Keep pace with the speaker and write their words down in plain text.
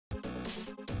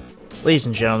Ladies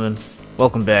and gentlemen,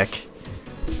 welcome back.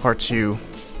 Part 2,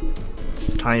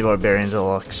 Tiny Barbarian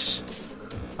Deluxe.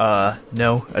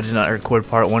 No, I did not record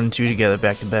part 1 and 2 together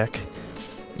back to back.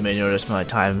 You may notice my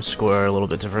time score a little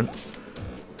bit different.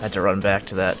 I had to run back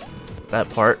to that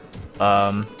part.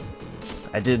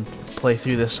 I did play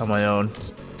through this on my own.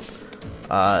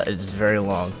 It's very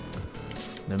long.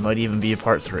 There might even be a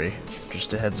part 3,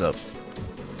 just a heads up.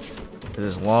 It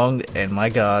is long, and my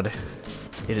god,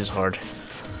 it is hard.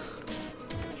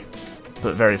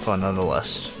 But very fun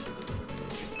nonetheless.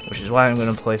 Which is why I'm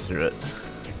going to play through it.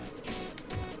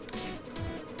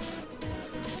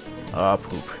 Ah,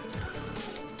 poop.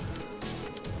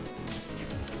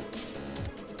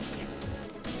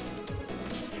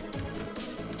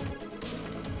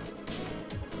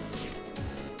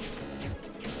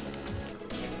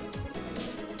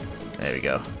 There we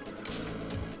go.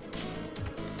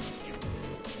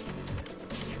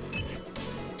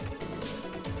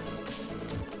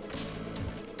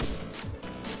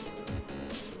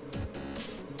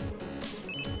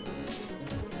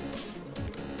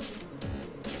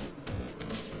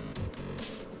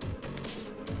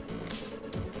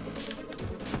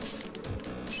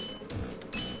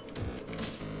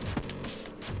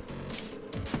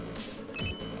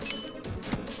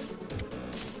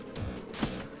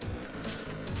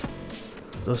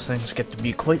 Those things get to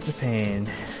be quite the pain.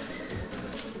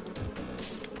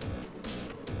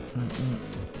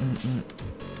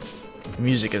 The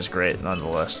music is great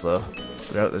nonetheless, though,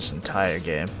 throughout this entire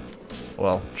game.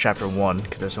 Well, Chapter 1,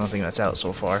 because that's the only thing that's out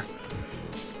so far.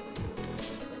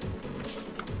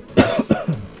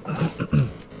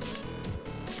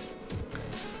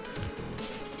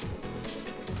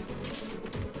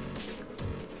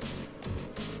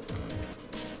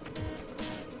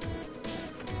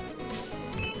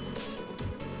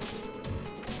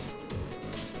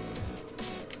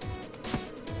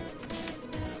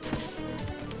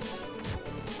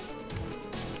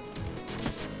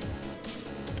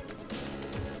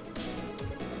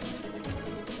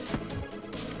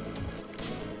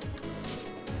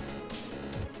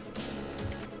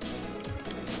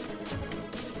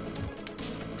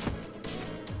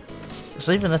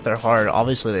 So even if they're hard,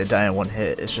 obviously they die in one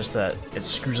hit. It's just that it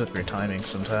screws up your timing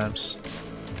sometimes.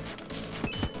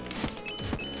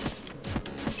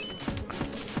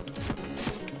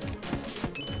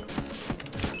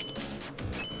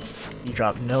 You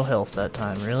dropped no health that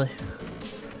time, really?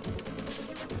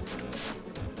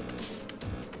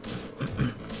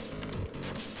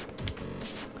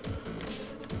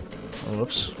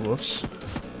 Whoops, whoops.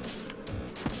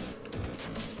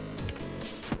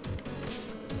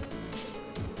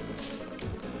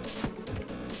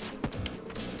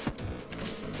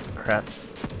 Crap.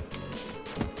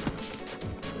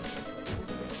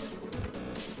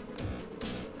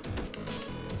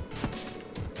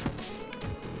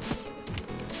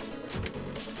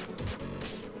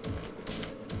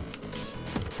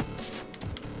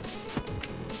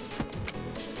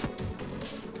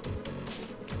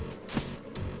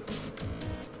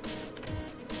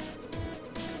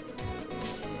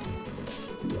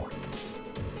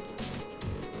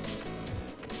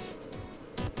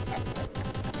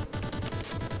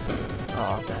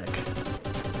 Oh, back.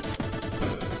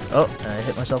 Oh, and I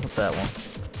hit myself with that one.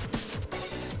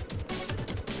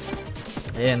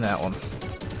 And that one.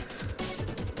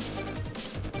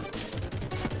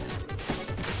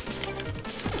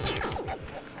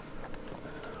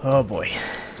 Oh boy.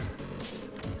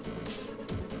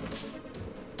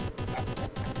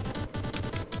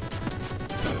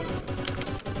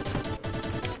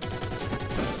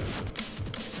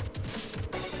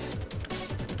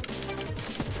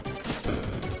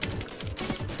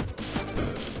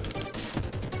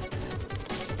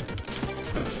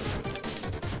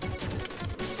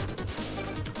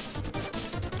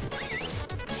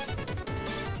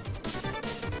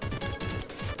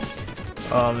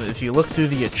 If you look through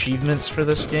the achievements for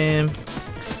this game,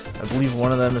 I believe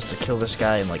one of them is to kill this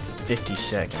guy in like 50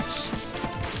 seconds.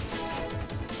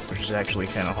 Which is actually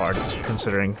kind of hard,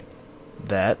 considering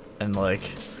that, and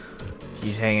like,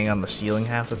 he's hanging on the ceiling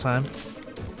half the time.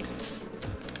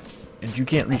 And you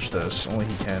can't reach those, only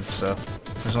he can, so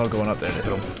there's no going up there to hit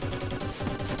him.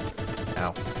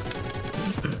 Ow.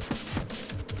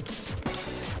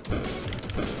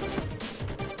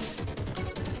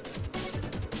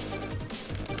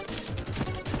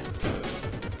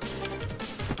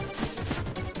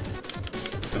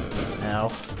 Now.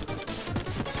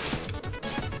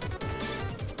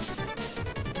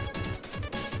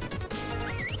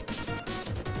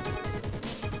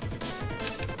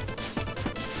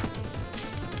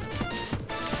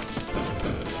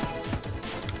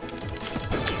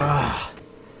 Ah.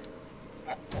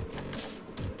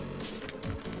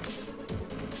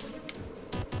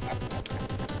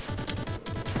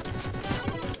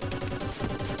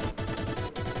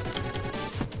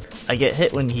 I get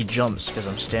hit when he jumps because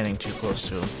I'm standing too close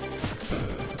to him.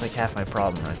 That's like half my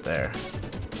problem right there.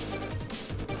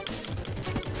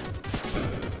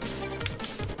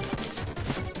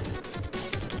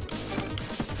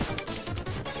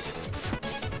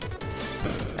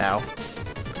 Ow.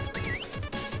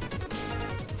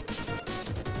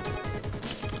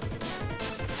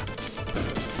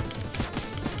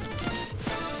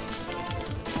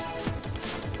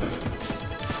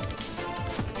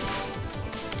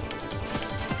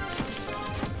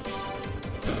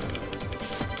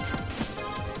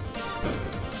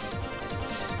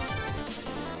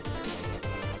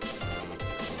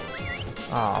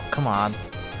 Oh, come on.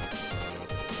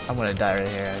 I'm gonna die right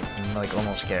here. I can, like,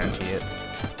 almost guarantee it.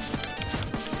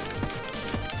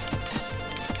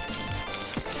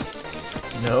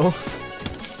 No.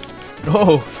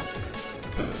 No!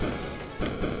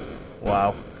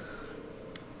 Wow.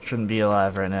 Shouldn't be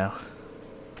alive right now.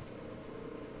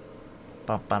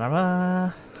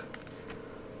 Ba-ba-da-ba.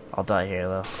 I'll die here,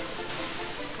 though.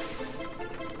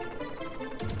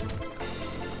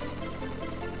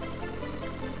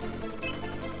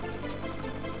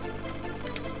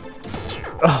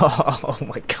 Oh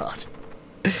my god.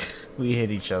 We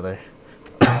hit each other.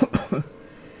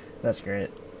 That's great.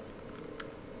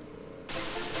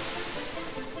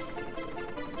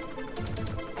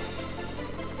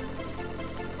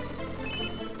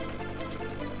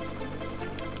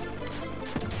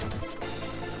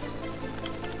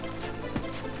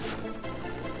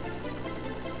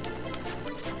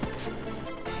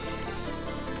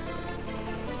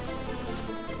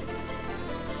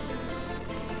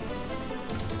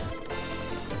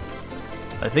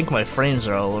 I think my frames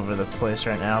are all over the place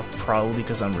right now, probably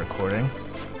because I'm recording.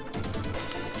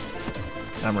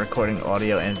 I'm recording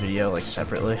audio and video, like,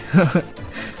 separately.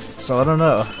 So I don't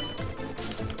know.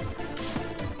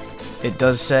 It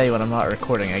does say when I'm not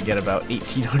recording I get about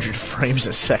 1800 frames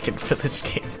a second for this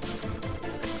game.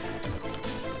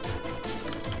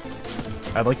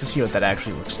 I'd like to see what that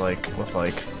actually looks like with,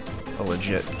 like, a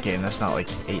legit game that's not, like,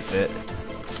 8-bit.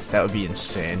 That would be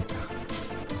insane.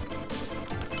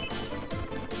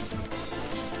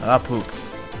 Ah, poop.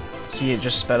 See, it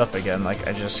just sped up again, like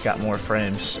I just got more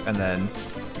frames, and then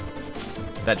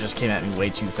that just came at me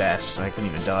way too fast, and I couldn't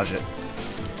even dodge it.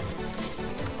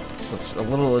 It's a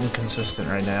little inconsistent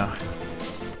right now.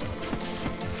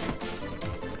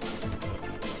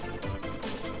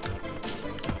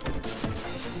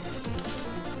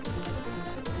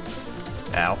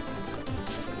 Ow.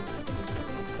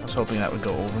 I was hoping that would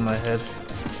go over my head.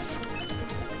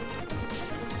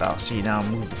 Oh, see, now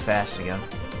I'm moving fast again.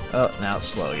 Oh, now it's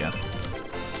slow again.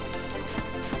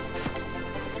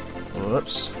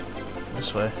 Whoops.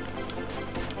 This way.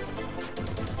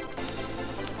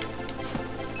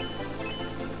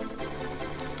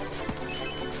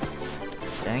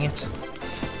 Dang it.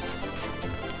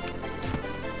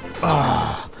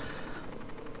 Ah!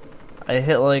 I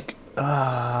hit like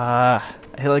I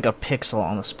hit like a pixel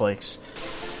on the spikes.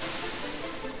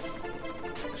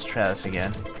 Let's try this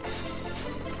again.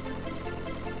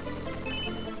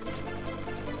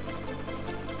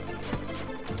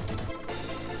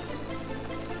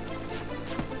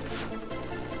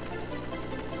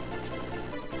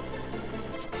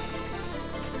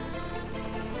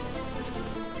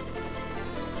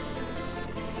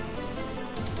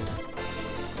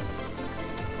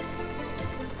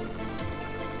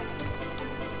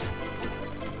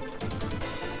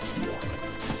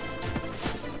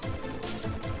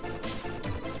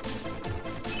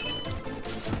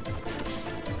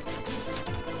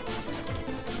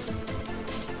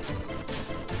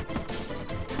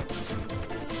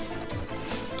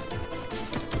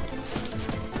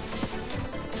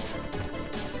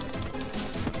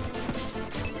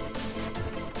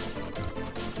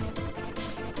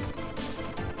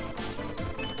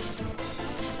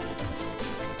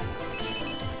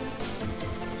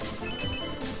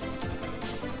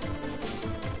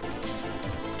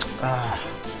 Ah.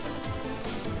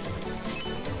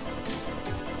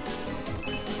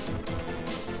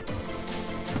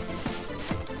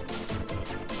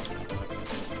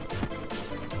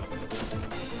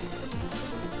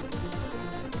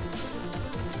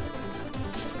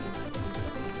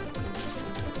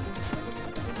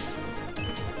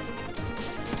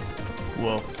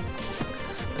 Whoa.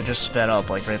 It just sped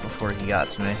up like right before he got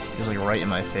to me. He was like right in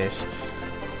my face.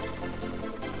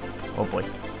 Oh boy.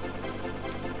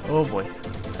 Oh boy.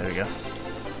 There we go.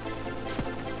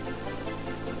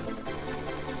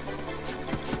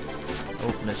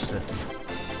 Oh, missed it.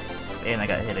 And I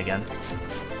got hit again.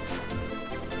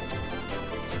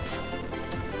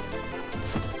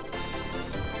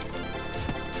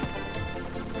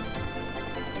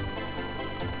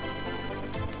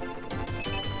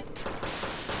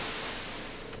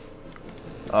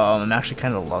 I'm actually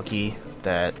kind of lucky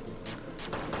that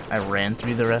I ran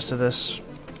through the rest of this,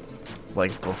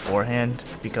 like, beforehand,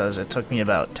 because it took me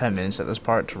about 10 minutes at this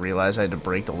part to realize I had to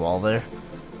break the wall there.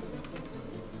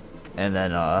 And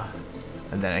then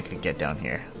I could get down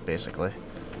here, basically.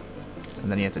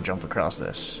 And then you have to jump across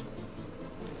this.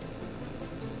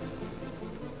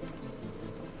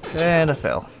 And I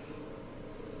fell.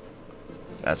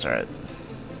 That's alright.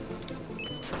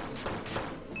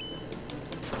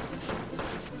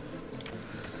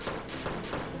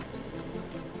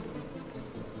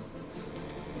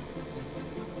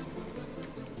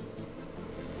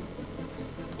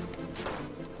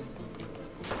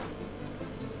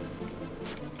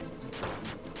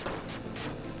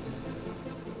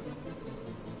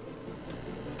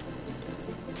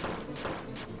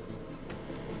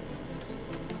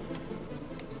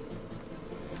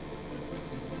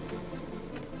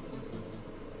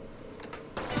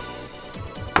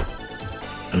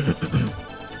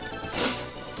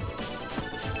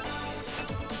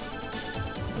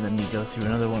 And then you go through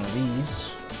another one of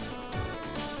these.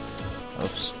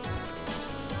 Oops.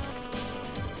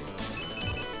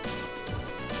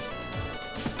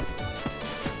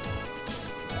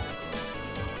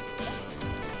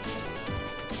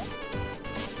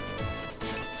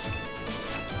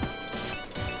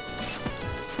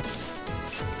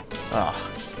 Ah.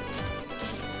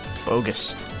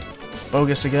 Bogus.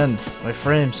 Bogus again. My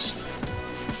frames.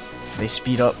 They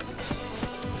speed up.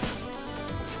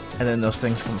 And then those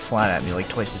things come flying at me like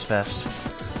twice as fast.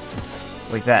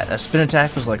 Like that. That spin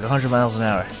attack was like 100 miles an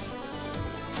hour.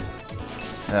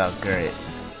 Oh, great.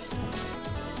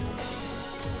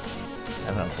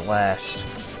 Having a blast.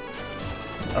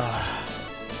 Ugh.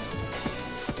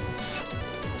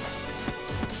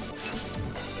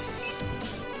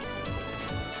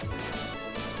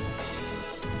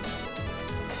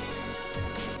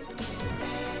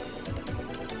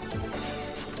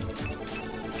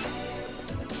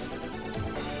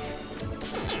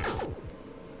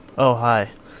 Oh, hi.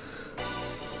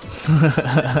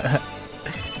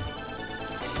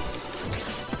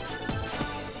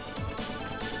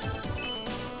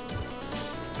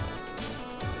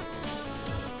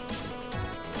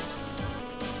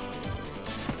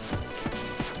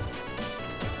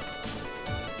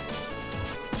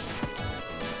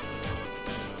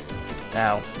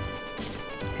 Ow.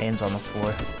 Hands on the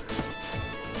floor.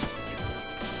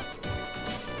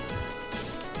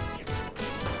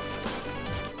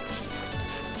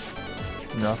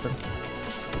 Nothing.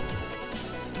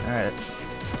 Alright.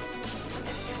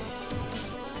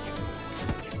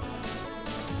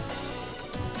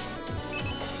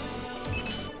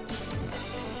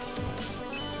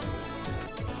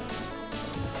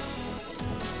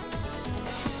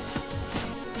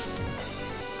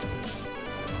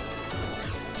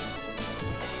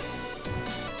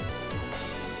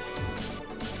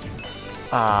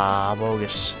 Ah,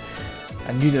 bogus.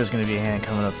 I knew there was going to be a hand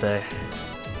coming up there.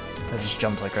 I just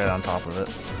jumped like right on top of it.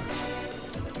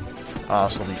 Oh,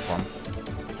 this will be fun.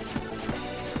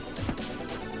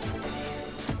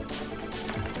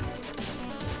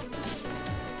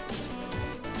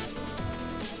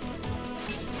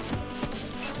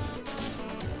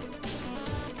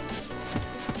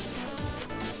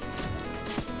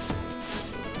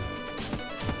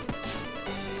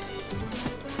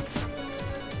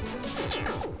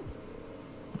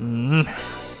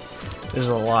 There's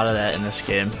a lot of that in this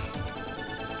game.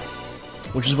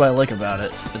 Which is what I like about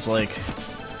it. It's like,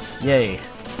 yay,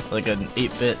 like an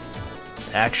 8-bit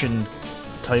action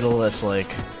title that's like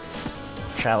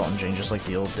challenging, just like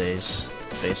the old days,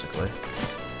 basically.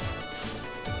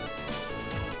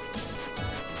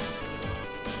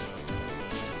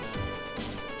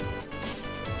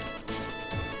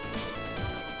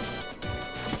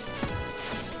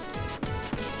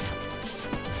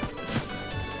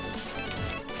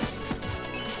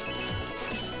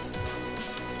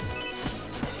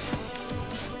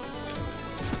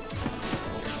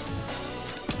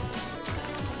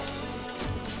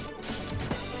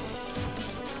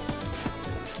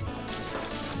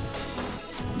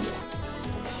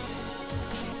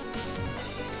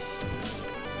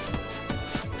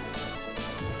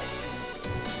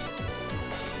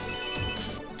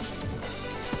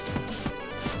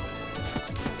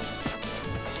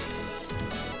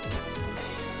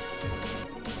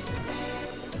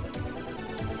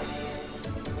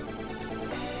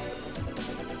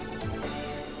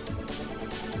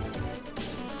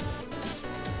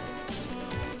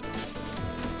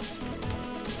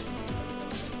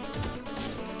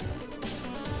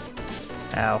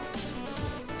 Ow.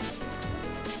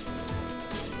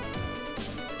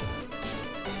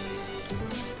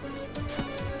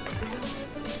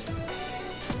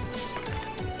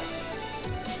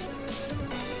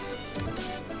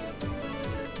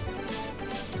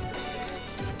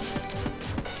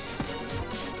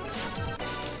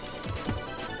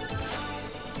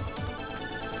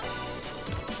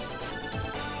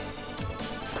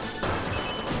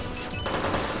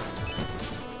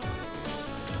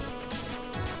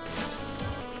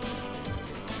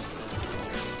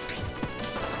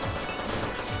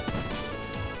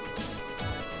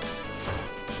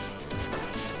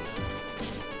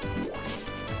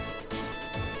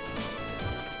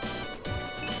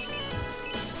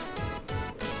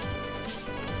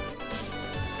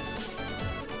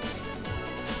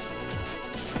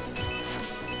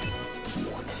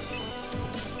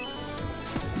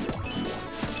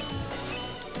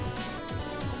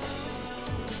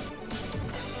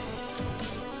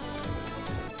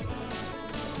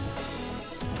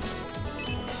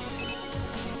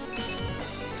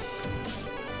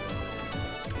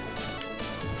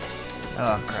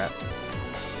 Oh, crap.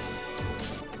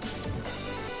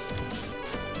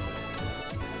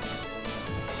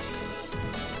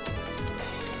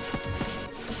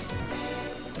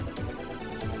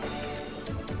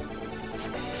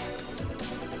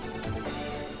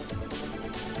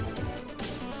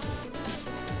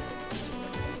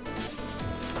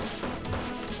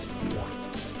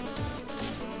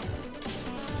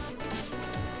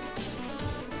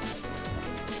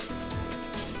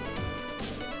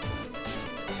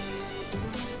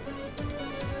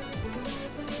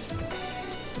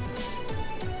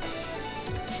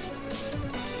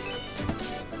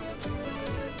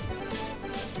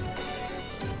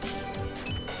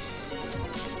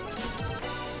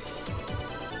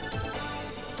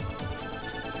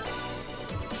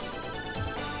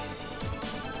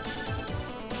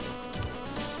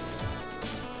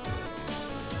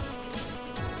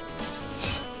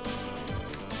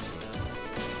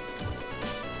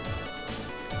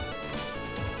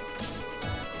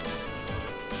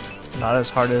 Not as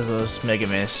hard as those Mega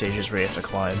Man stages where you have to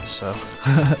climb, so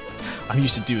I'm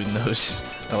used to doing those,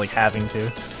 not like having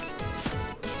to.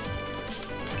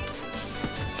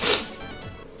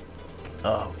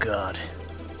 Oh god.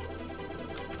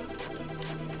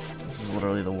 This is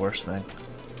literally the worst thing.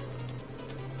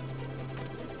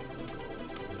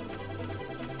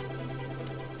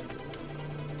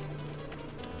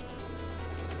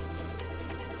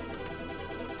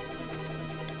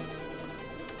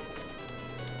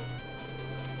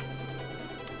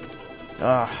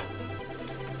 Ah.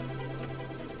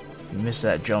 You miss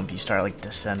that jump, you start like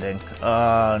descending.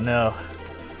 Oh no.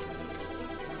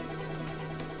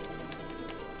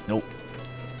 Nope.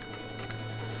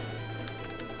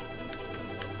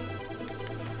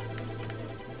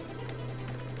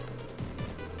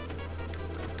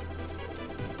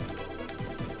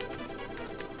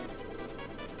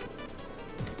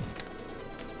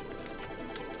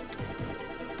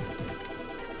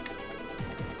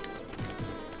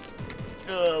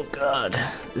 Oh god,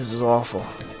 this is awful.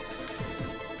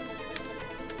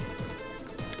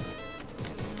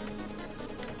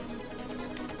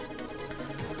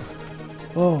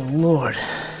 Oh lord.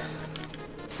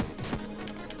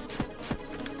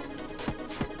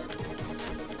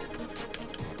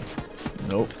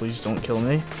 Nope, please don't kill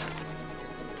me.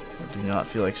 I do not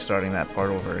feel like starting that part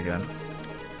over again.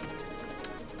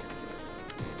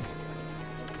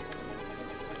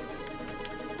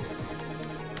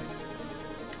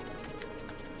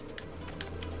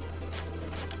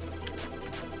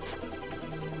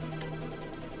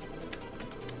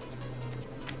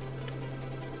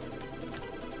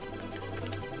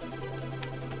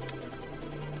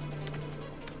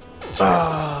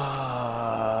 Ah,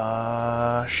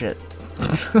 shit.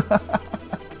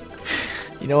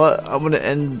 You know what? I'm gonna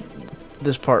end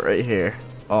this part right here.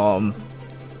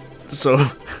 So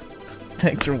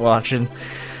thanks for watching.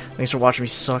 Thanks for watching me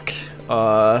suck. If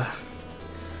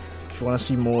you want to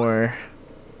see more,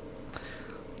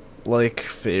 like,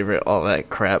 favorite, all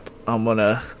that crap, I'm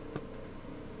gonna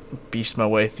beast my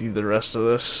way through the rest of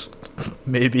this.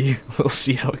 Maybe. We'll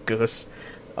see how it goes.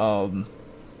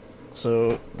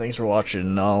 So, thanks for watching,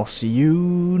 and I'll see you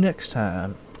next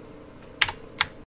time.